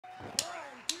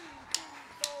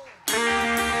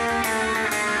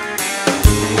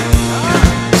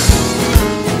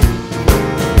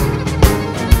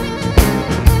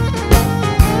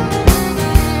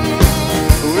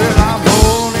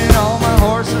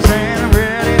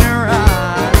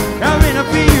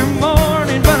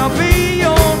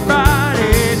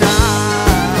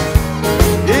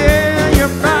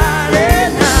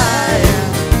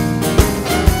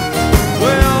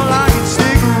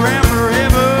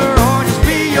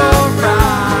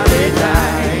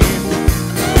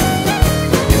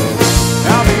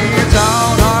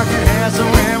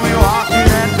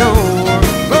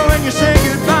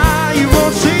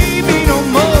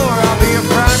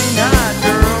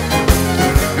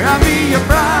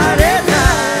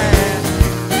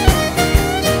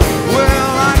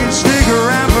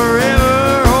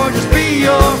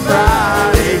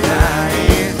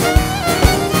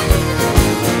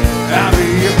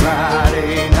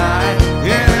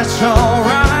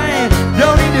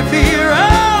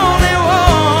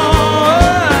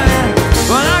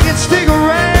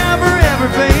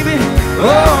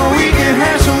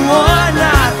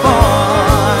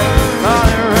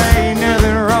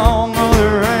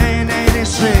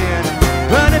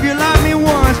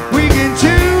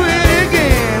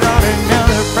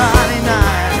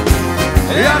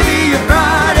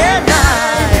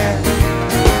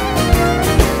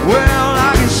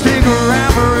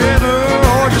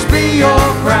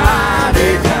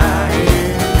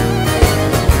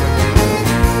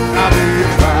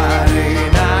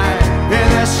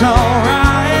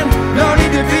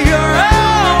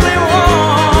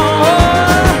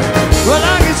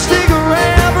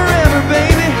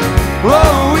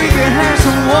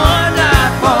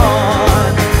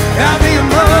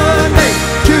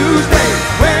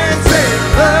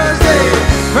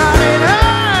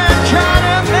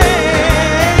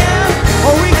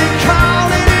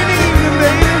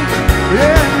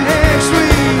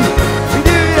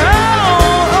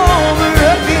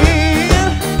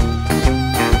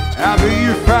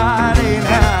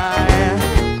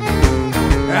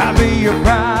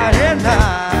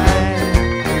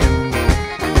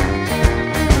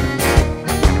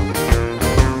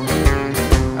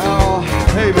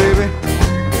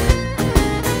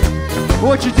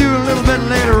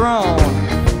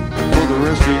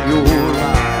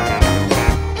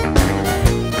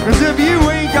'Cause if you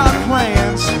ain't got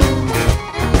plans,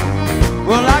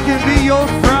 well, I can be your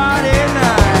Friday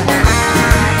night.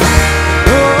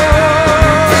 Oh,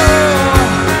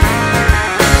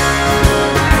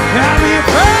 I'll be your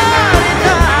Friday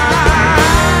night.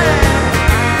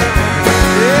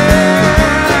 Yeah.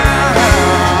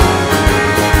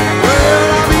 Well,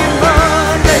 I'll be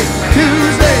Monday,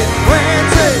 Tuesday,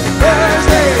 Wednesday,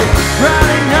 Thursday,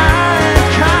 Friday night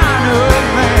kind of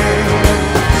man.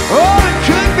 Oh, it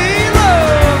could be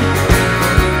love.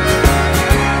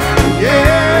 Yeah,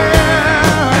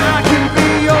 I can be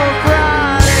your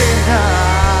Friday night.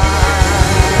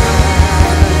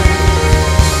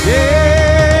 Yeah.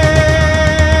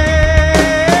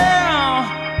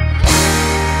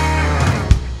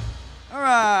 All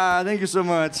right, thank you so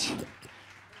much.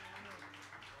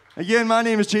 Again, my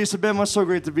name is Jason Benoit. So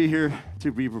great to be here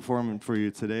to be performing for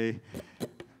you today.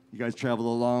 You guys traveled a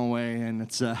long way, and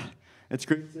it's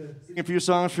great to sing a few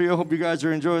songs for you. I hope you guys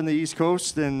are enjoying the East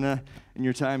Coast and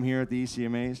your time here at the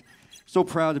ECMAs. So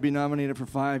proud to be nominated for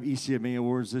 5 ECMA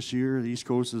awards this year. The East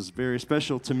Coast is very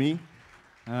special to me.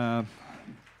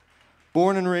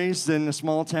 Born and raised in a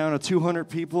small town of 200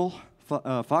 people,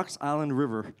 Fox Island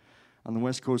River on the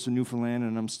west coast of Newfoundland,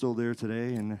 and I'm still there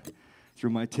today. And through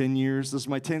my 10 years, this is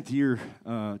my 10th year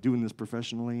doing this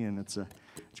professionally, and it's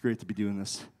great to be doing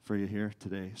this for you here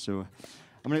today. So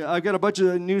I've got a bunch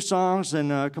of new songs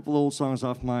and a couple old songs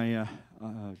off my.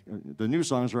 The new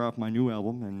songs are off my new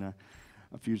album, and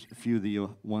a few of the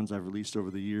ones I've released over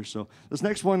the years. So this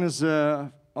next one is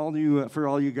for all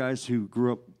you guys who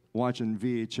grew up watching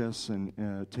VHS and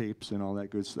tapes and all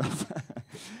that good stuff.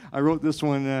 I wrote this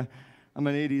one. I'm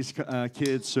an 80s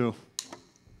kid, so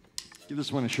give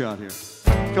this one a shot here. It's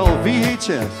called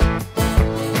VHS.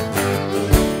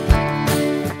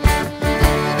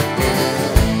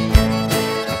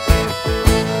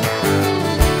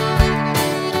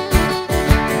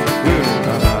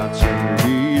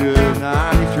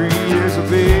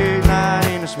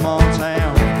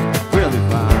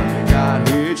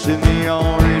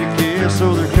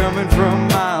 So they're coming from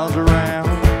miles around.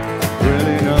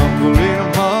 Grilling them, pulling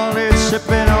them, mullet,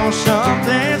 sipping on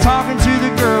something, talking to the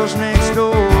girls next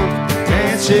door.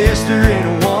 And sister in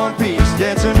a one piece,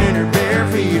 dancing in her bare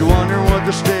feet, wondering what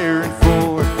they're staring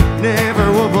for.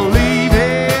 Never would believe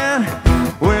it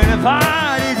when if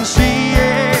I didn't see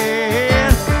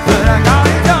it. But I got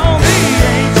it on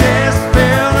VHS,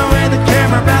 fell with the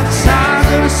camera about the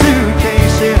size of a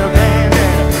suitcase in a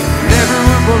bandana. Never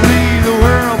would believe the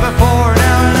world before.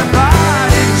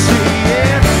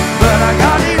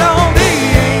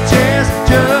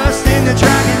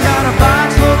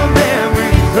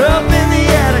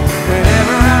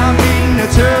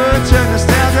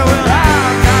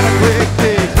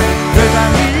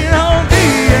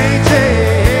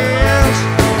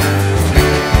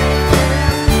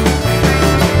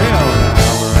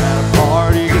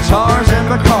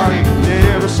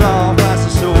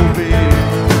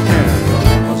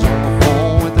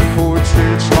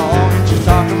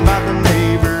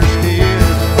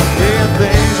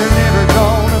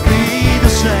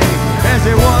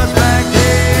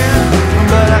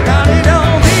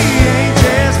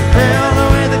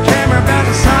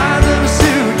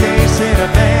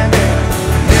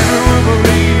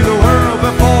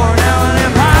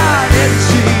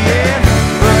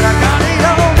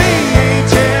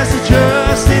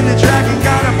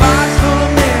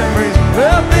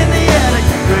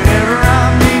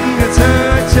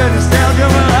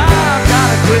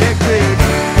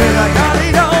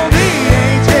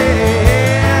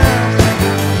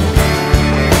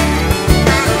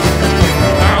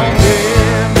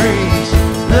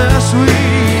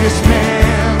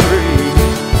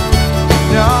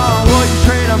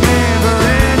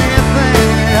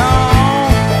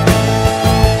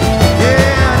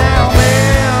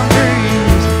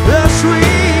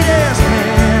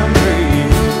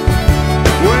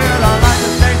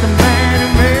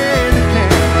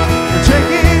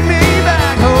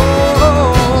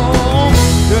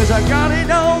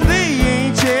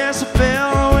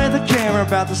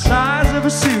 About the size of a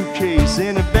suitcase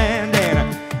in a bandana.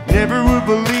 Never would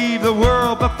believe the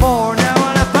world before now,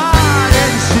 and if I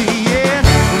didn't see it,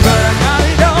 but I got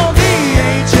it on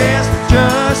VHS,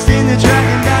 just in the track,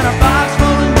 and got a box full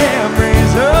of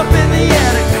memories up in the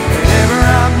attic. Whenever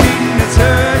I'm needing a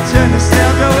touch of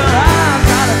nostalgia, well, I've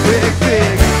got a quick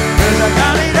fix, 'cause I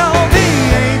got it on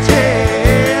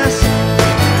VHS.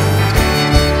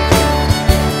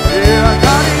 Yeah, I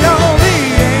got it on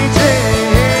VHS.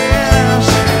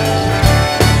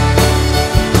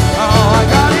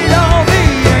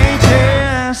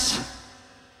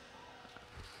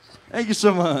 Thank you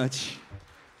so much.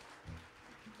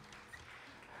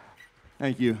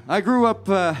 Thank you. I grew up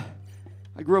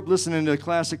listening to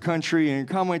classic country, and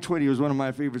Conway Twitty was one of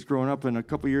my favorites growing up. And a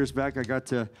couple years back, I got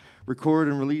to record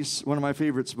and release one of my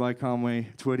favorites by Conway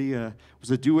Twitty. It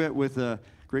was a duet with a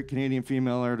great Canadian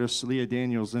female artist, Leah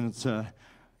Daniels, and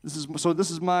this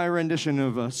is my rendition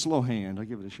of "Slow Hand." I'll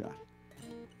give it a shot.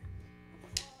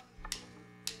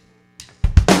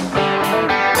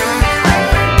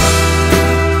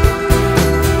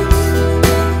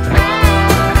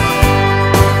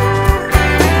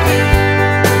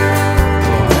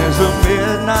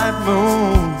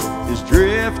 Moon is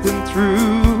drifting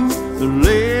through the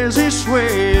lazy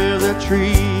sway of the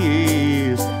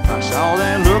trees. I saw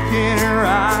that look in her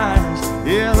eyes,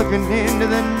 yeah, looking into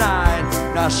the night,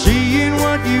 not seeing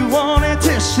what you wanted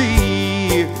to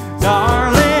see.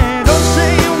 Darling, don't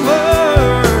say a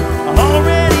word, I've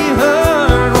already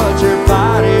heard what your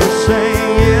body's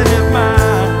saying to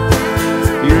mine.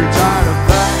 You're tired of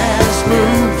fast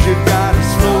moves, you gotta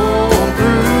slow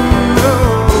through.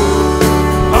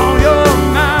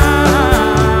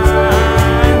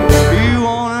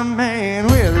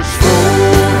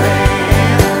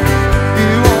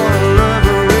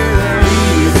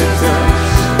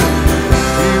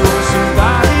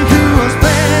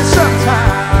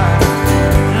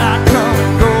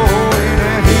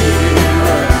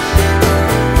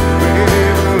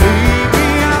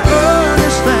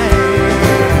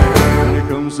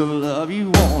 The love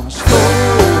you want, a slow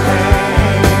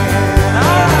hand.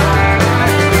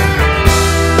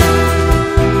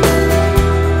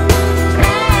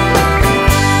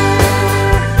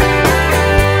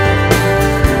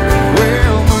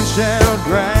 Well, moonshadowed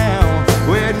ground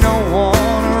with no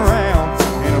one around,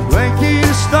 and a blanket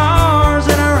of stars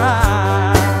in our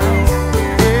eyes.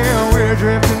 Yeah, we're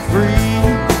drifting free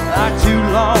like two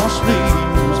lost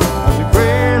leaves on the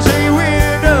crazy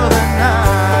wind of the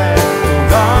night.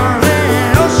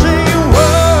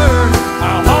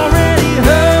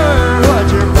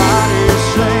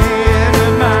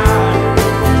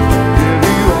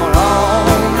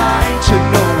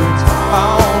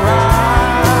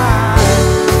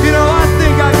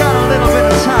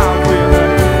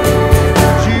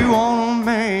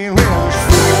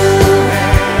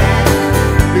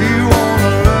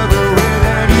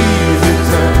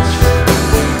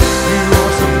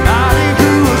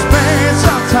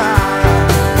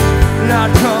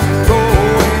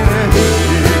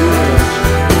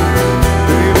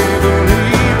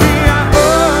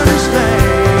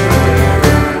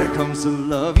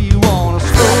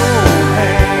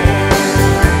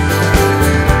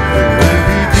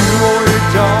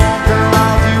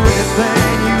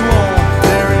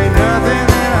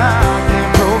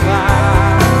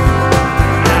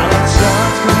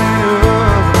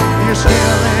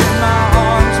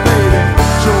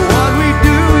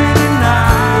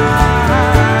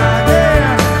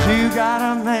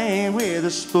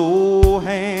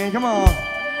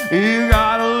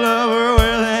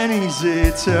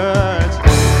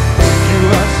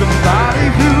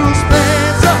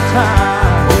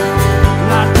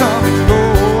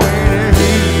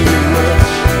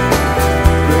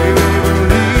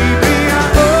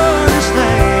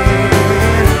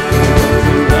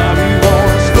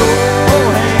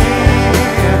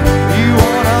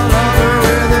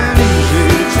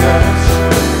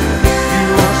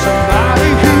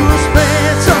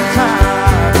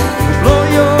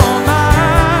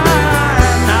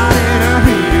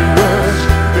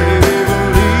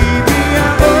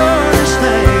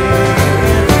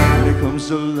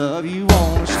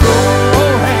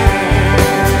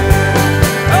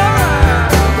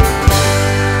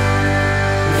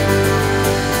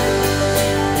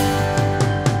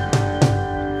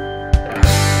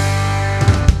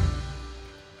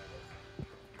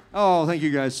 Thank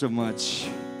you guys so much.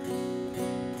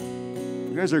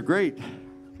 You guys are great,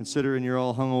 considering you're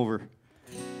all hungover.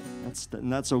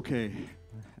 That's okay.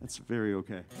 That's very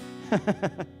okay.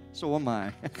 So am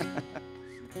I.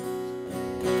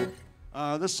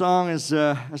 This song is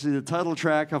actually the title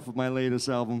track off of my latest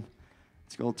album.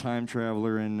 It's called Time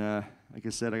Traveler, and like I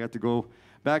said, I got to go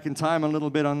back in time a little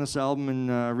bit on this album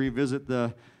and revisit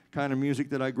the kind of music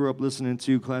that I grew up listening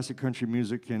to, classic country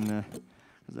music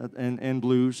and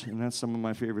blues, and that's some of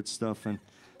my favorite stuff. And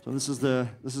so this is the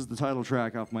title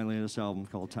track off my latest album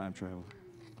called Time Traveler.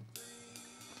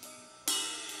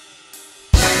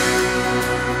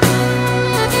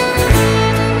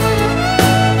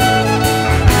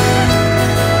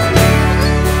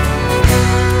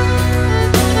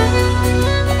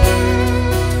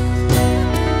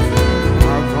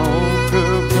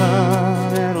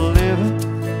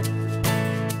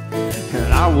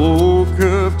 I woke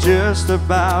up just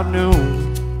about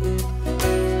noon.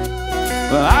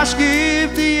 Well, I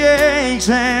skipped the eggs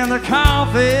and the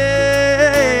coffee,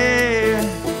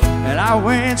 and I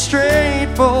went straight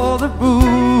for the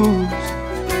booze.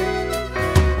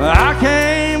 I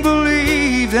can't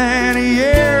believe that a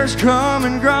year's come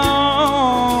and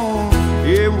gone.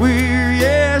 Yeah, we're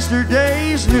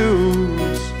yesterday's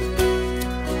news.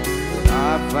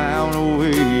 I found a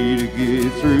way to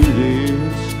get through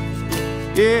this.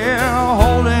 Yeah,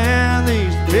 holding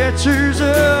these pictures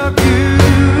of you.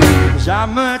 'Cause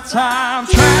I'm a time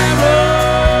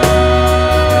traveler,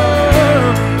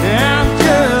 and I'm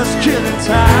just killing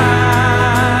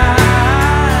time.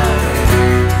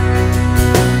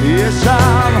 Yes,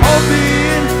 I'm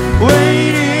hoping,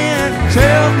 waiting,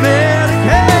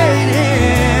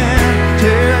 self-medicating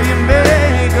till you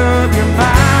make up your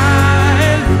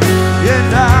mind.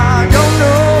 And I don't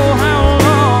know how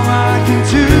long I can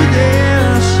do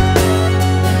this,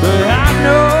 but I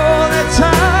know that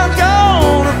time's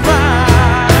gonna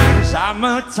fly. 'Cause I'm a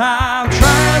time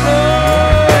traveler.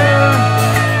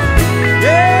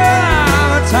 Yeah,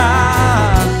 I'm a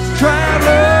time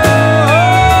traveler.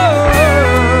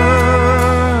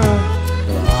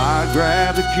 I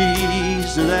grabbed the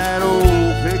keys to that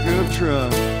old pickup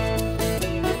truck,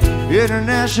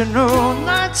 International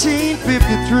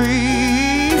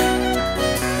 1953.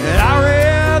 And I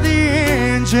rev the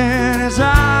engine as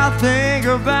I think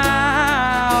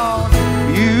about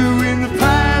you in the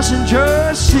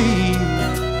passenger seat.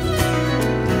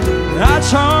 I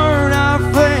turn our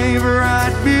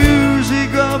favorite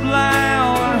music up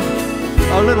loud.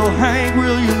 A little Hank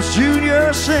Williams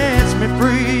Jr. sets me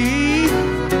free.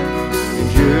 And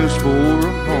just for a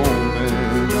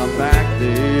moment I'm back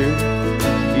there.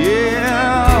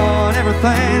 Yeah, and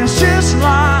everything's just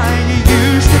like it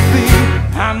used to be.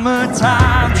 I'm a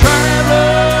time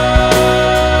traveler,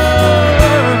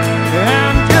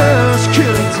 I'm just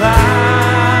killing time.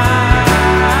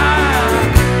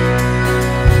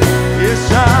 Yes,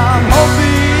 I'm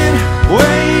hoping,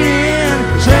 waiting,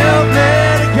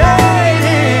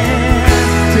 self-medicating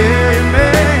till you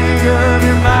make up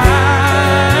your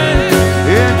mind.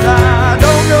 And I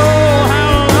don't know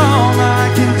how long I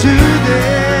can do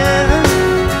this,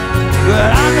 but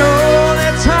I know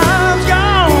that time's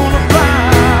gonna fly.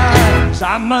 'Cause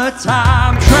I'm a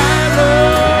time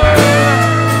traveler.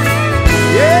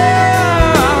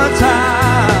 Yeah, I'm a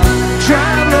time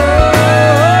traveler.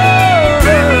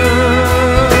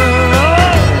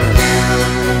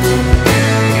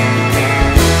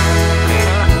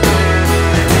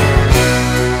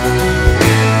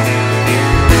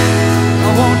 I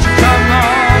want you to come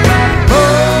on back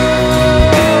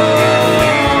home.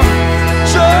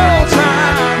 So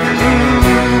time to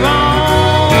move on.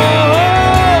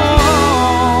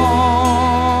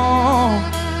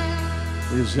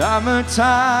 'Cause I'm a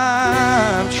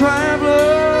time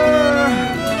traveler.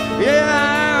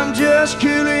 Yeah, I'm just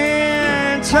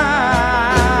killing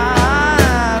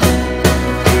time.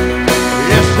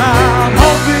 Yes, I'm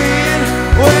hoping,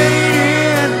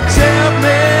 waiting,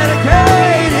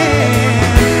 self-medicating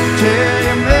till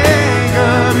you make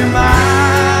up your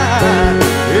mind.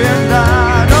 And I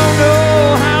don't know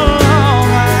how long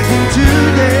I can do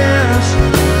this,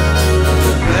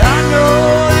 but I know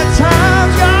that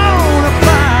time's gonna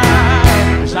fly.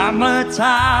 'Cause I'm a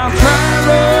time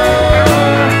traveler.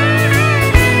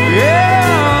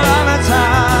 Yeah, I'm a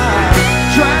time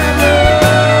traveler.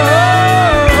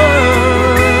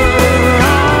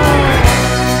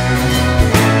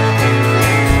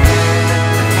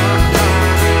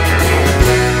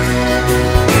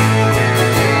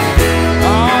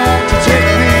 Oh, to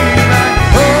take me back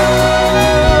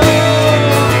home.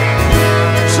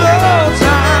 So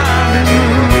time to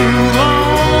move on.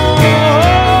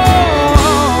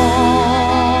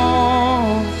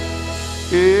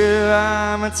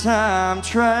 Yeah, I'm a time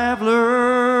traveler.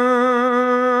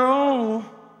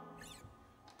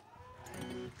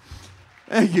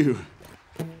 Thank you.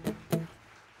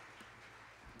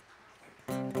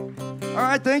 All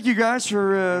right, thank you guys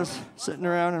for sitting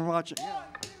around and watching.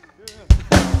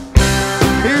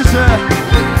 Here's the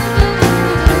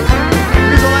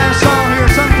last song here,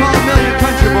 something called Million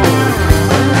Country Boys.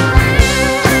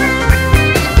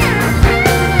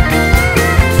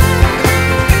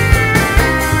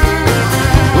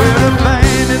 Well,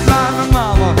 abandoned by my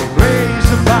mama,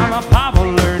 raised by my papa,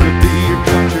 learned to be a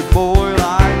country boy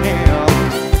like him.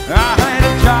 I had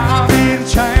a job in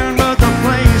town, but the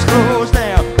place closed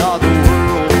down. Thought the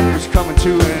world was coming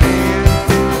to an end.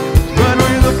 But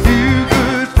with a few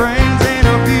good friends and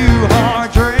a few hard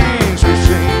drinks, we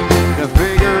seemed to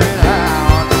figure it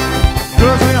out.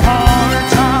 'Cause when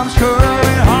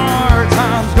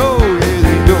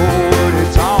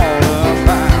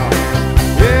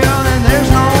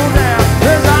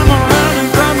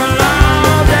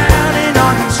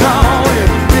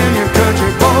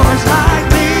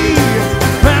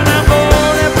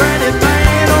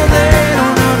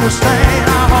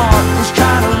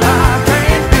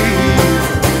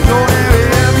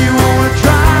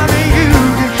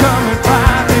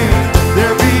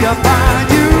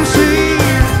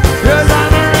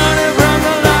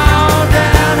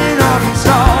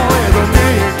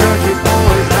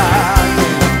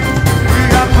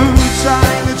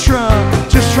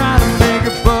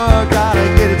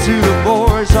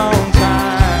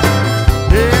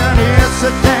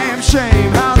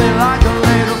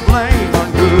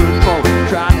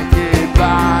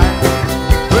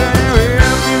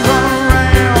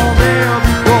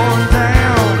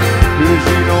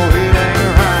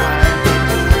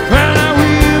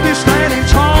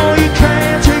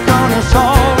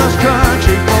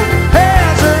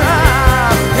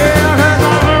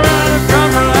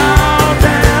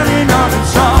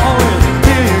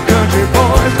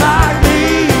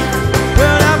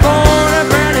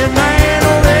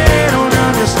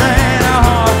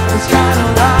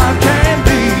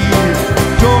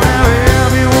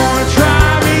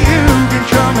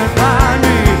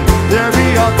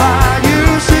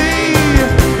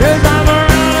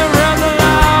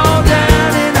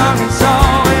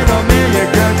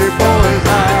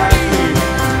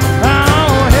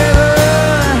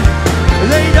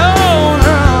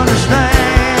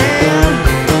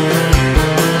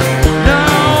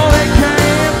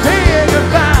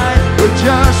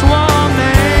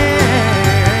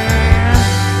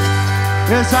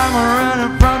Yes, I'm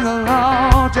running from the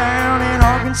law down in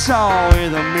Arkansas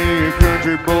with a million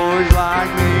country boys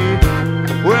like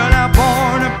me. Well, now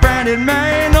born a branded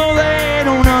man, no, they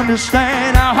don't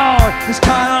understand how hard this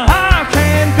kind of life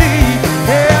can be.